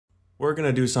we're going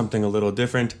to do something a little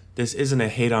different. This isn't a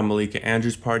hate on Malika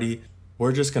Andrews party.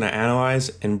 We're just going to analyze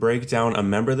and break down a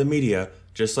member of the media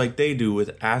just like they do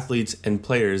with athletes and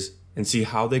players and see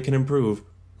how they can improve.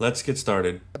 Let's get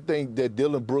started. I think that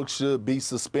Dillon Brooks should be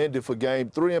suspended for Game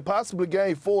 3 and possibly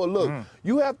Game 4. Look,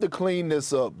 you have to clean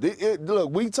this up.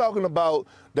 Look, we talking about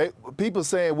people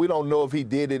saying we don't know if he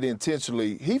did it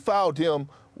intentionally. He fouled him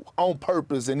on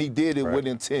purpose, and he did it with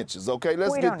intentions, okay?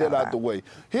 Let's get that out the way.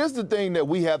 Here's the thing that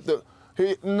we have to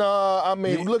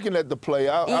looking at the play,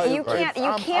 you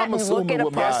can't look at a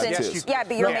person. Yeah,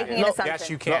 but you're making an assumption. Yes,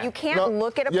 you can. You can't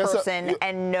look at a person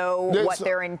and know what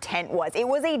their intent was. It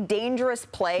was a dangerous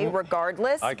play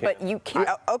regardless, but you can't.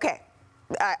 Okay.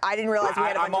 I didn't realize we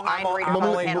had a bunch of mind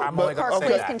readers. Perk,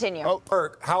 please continue.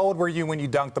 Perk, how old were you when you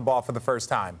dunked the ball for the first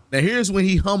time? Now, here's when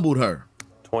he humbled her.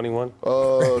 21.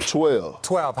 12.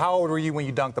 12. How old were you when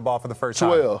you dunked the ball for the first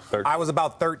time? 12. I was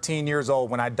about 13 years old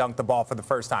when I dunked the ball for the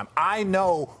first time. I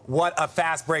know what a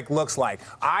fast break looks like.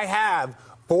 I have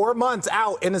 4 months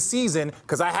out in a season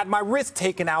because I had my wrist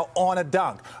taken out on a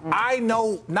dunk. I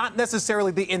know not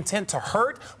necessarily the intent to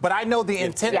hurt, but I know the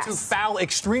intent to foul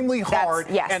extremely hard,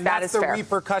 and that's the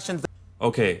repercussions.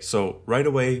 Okay, so right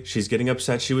away, she's getting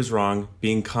upset she was wrong,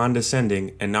 being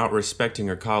condescending, and not respecting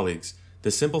her colleagues.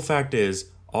 The simple fact is,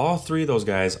 all three of those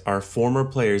guys are former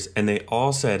players, and they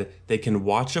all said they can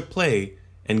watch a play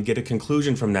and get a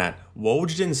conclusion from that.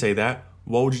 Woj didn't say that.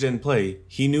 Woj didn't play.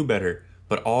 He knew better.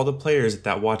 But all the players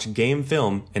that watch game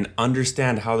film and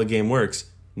understand how the game works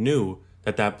knew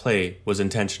that that play was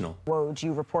intentional. Woj,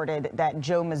 you reported that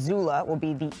Joe Mazzulla will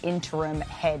be the interim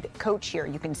head coach here.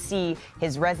 You can see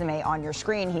his resume on your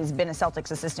screen. He's been a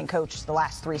Celtics assistant coach the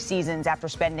last 3 seasons after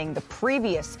spending the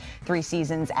previous 3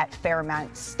 seasons at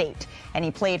Fairmount State. And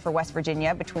he played for West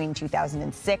Virginia between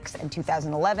 2006 and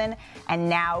 2011, and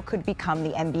now could become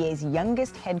the NBA's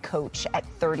youngest head coach at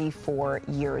 34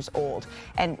 years old.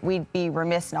 And we'd be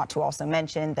remiss not to also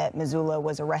mention that Mazzulla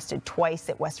was arrested twice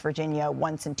at West Virginia,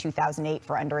 once in 2008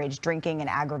 for underage drinking and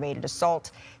aggravated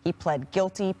assault. He pled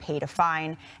guilty, paid a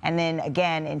fine, and then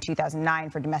again in 2009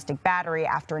 for domestic battery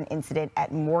after an incident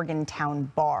at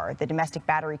Morgantown Bar. The domestic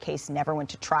battery case never went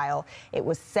to trial. It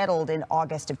was settled in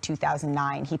August of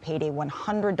 2009. He paid a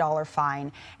 $100 fine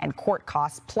and court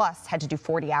costs, plus had to do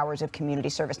 40 hours of community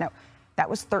service. Now, that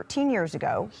was 13 years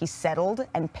ago. He settled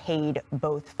and paid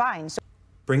both fines.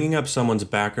 Bringing up someone's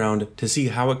background to see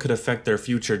how it could affect their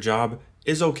future job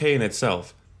is okay in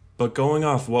itself. But going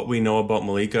off what we know about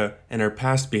Malika and her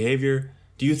past behavior,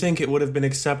 do you think it would have been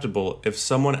acceptable if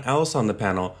someone else on the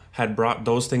panel had brought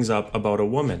those things up about a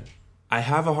woman? I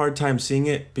have a hard time seeing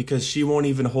it because she won't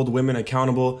even hold women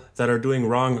accountable that are doing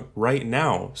wrong right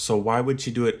now, so why would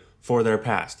she do it for their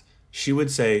past? She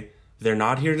would say, they're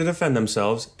not here to defend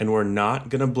themselves and we're not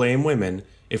gonna blame women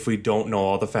if we don't know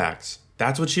all the facts.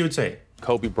 That's what she would say.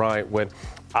 Kobe Bryant, when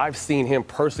I've seen him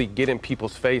personally get in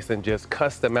people's face and just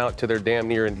cuss them out to their damn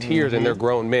near in tears, and they're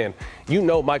grown men. You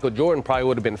know, Michael Jordan probably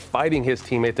would have been fighting his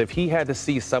teammates if he had to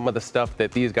see some of the stuff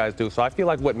that these guys do. So I feel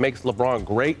like what makes LeBron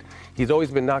great, he's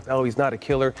always been knocked out. He's not a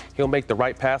killer. He'll make the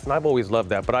right pass, and I've always loved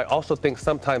that. But I also think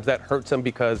sometimes that hurts him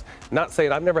because, not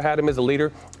saying I've never had him as a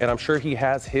leader, and I'm sure he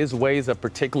has his ways of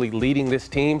particularly leading this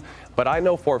team. But I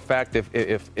know for a fact if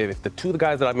the two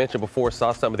guys that I mentioned before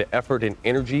saw some of the effort and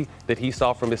energy that he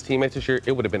saw from his teammates this year,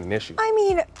 it would have been an issue. I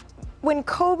mean, when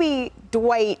Kobe,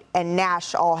 Dwight, and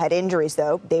Nash all had injuries,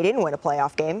 though, they didn't win a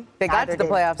playoff game. They got to the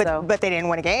playoffs, though. But they didn't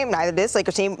win a game. Neither did this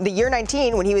Lakers team. The year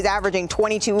 19, when he was averaging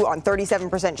 22 on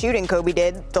 37% shooting, Kobe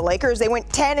did, the Lakers, they went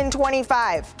 10 and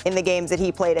 25 in the games that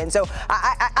he played in. So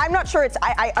I'm not sure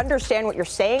I understand what you're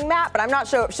saying, Matt, but I'm not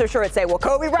so sure it's well,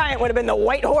 Kobe Bryant would have been the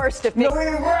white horse to Kobe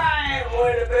Bryant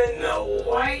would have been the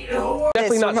white horse.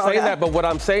 Definitely not saying that, but what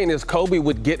I'm saying is Kobe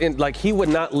would get in, like, he would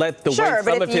not let the way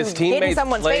some of his teammates play. Get in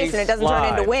someone's face and it doesn't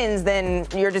turn into wins, then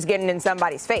you're just getting in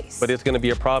somebody's face. But it's going to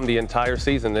be a problem the entire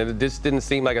season. And it just didn't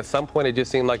seem like, at some point, it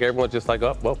just seemed like everyone's just like,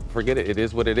 oh, well, forget it. It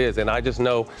is what it is. And I just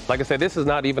know, like I said, this is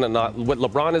not even what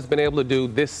LeBron has been able to do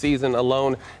this season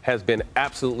alone has been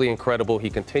absolutely incredible. He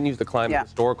continues to climb the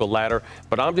historical ladder.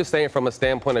 But I'm just saying, from a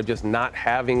standpoint of just not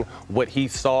having what he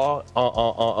saw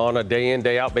on a day in,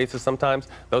 day out basis sometimes,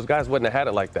 those guys wouldn't have had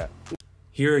it like that.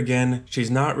 Here again, she's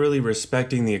not really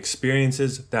respecting the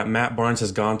experiences that Matt Barnes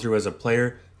has gone through as a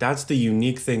player. That's the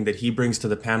unique thing that he brings to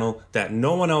the panel that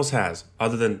no one else has,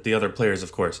 other than the other players,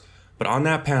 of course. But on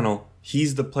that panel,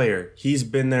 he's the player. He's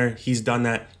been there. He's done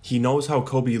that. He knows how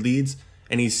Kobe leads,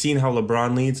 and he's seen how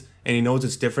LeBron leads, and he knows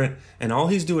it's different. And all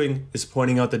he's doing is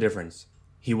pointing out the difference.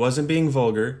 He wasn't being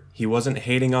vulgar. He wasn't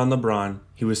hating on LeBron.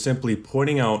 He was simply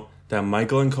pointing out that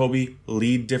Michael and Kobe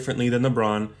lead differently than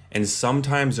LeBron, and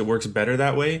sometimes it works better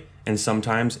that way, and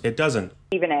sometimes it doesn't.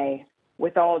 Stephen A.,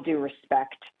 with all due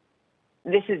respect,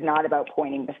 this is not about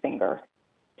pointing the finger.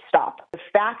 Stop. The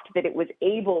fact that it was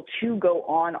able to go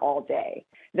on all day,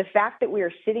 the fact that we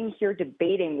are sitting here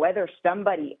debating whether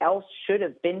somebody else should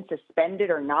have been suspended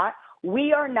or not,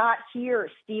 we are not here,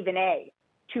 Stephen A.,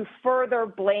 to further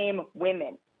blame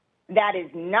women. That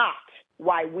is not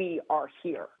why we are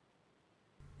here.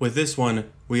 With this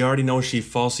one, we already know she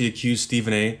falsely accused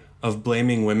Stephen A. of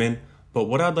blaming women, but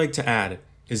what I'd like to add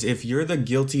is if you're the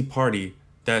guilty party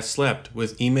that slept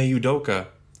with Ime Udoka,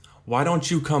 why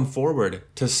don't you come forward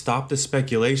to stop the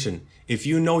speculation? If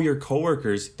you know your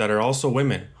coworkers that are also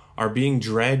women are being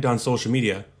dragged on social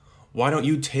media, why don't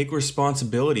you take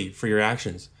responsibility for your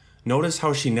actions? Notice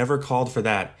how she never called for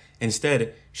that.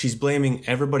 Instead, she's blaming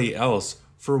everybody else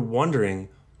for wondering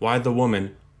why the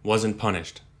woman wasn't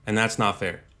punished. And that's not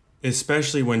fair.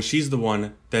 Especially when she's the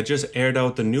one that just aired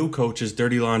out the new coach's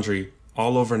dirty laundry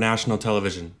all over national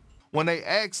television. When they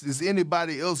asked, is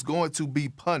anybody else going to be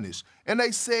punished? And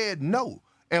they said no.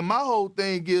 And my whole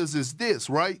thing is this,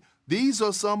 right? These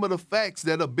are some of the facts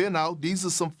that have been out. These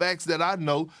are some facts that I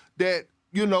know that,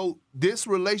 you know, this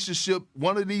relationship,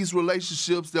 one of these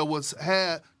relationships that was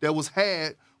had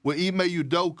with Ime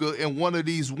Udoka and one of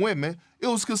these women, it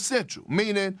was consensual,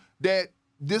 meaning that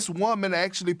this woman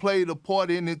actually played a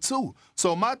part in it too.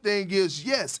 So my thing is,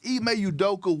 yes, Ime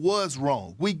Udoka was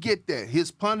wrong. We get that. His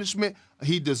punishment,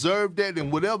 he deserved that,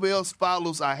 and whatever else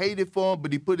follows, I hate it for him,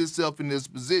 but he put himself in this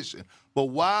position. But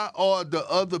why are the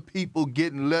other people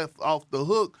getting left off the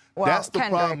hook? Well, that's the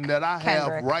Kendrick, problem that I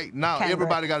have right now.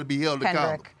 Everybody got to be held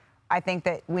accountable. I think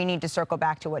that we need to circle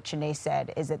back to what Shanae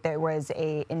said, is that there was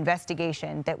an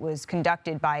investigation that was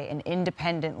conducted by an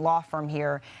independent law firm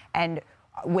here, and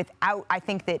I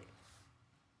think that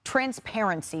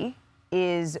transparency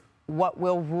is what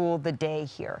will rule the day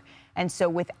here. And so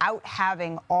without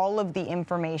having all of the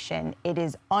information, it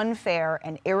is unfair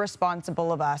and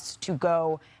irresponsible of us to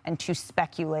go and to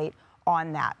speculate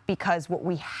on that, because what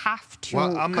we have to...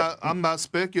 Well, I'm not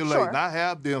speculating. Sure. I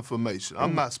have the information.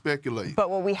 I'm not speculating. But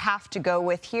what we have to go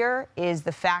with here is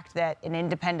the fact that an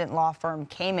independent law firm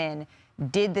came in,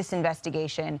 did this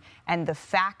investigation, and the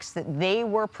facts that they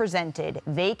were presented,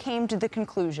 they came to the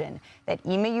conclusion that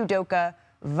Ime Udoka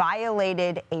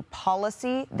violated a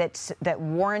policy that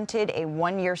warranted a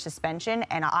 1-year suspension.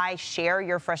 And I share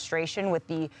your frustration with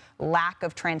the lack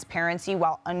of transparency,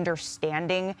 while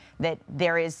understanding that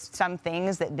there is some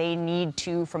things that they need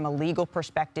to, from a legal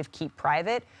perspective, keep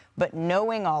private. But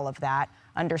knowing all of that,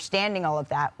 understanding all of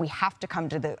that, we have to come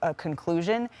to the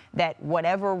conclusion that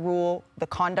whatever rule, the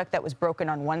conduct that was broken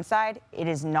on one side, it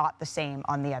is not the same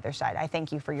on the other side. I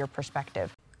thank you for your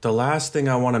perspective. The last thing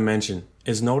I want to mention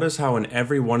is notice how in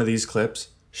every one of these clips,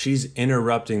 she's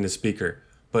interrupting the speaker,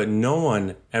 but no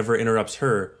one ever interrupts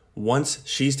her. Once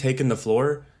she's taken the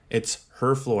floor, it's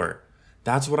her floor.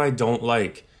 That's what I don't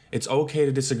like. It's okay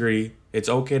to disagree. It's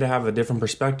okay to have a different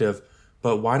perspective,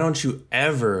 but why don't you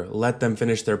ever let them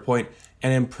finish their point?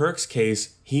 And in Perk's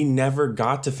case, he never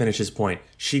got to finish his point.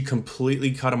 She completely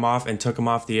cut him off and took him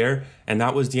off the air, and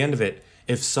that was the end of it.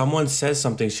 If someone says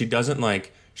something she doesn't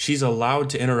like, she's allowed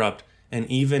to interrupt and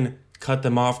even cut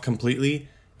them off completely,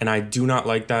 and I do not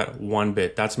like that one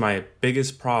bit. That's my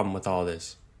biggest problem with all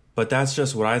this. But that's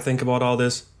just what I think about all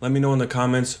this. Let me know in the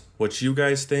comments what you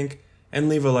guys think, and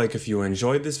leave a like if you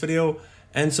enjoyed this video,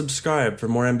 and subscribe for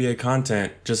more NBA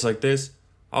content just like this.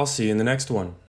 I'll see you in the next one.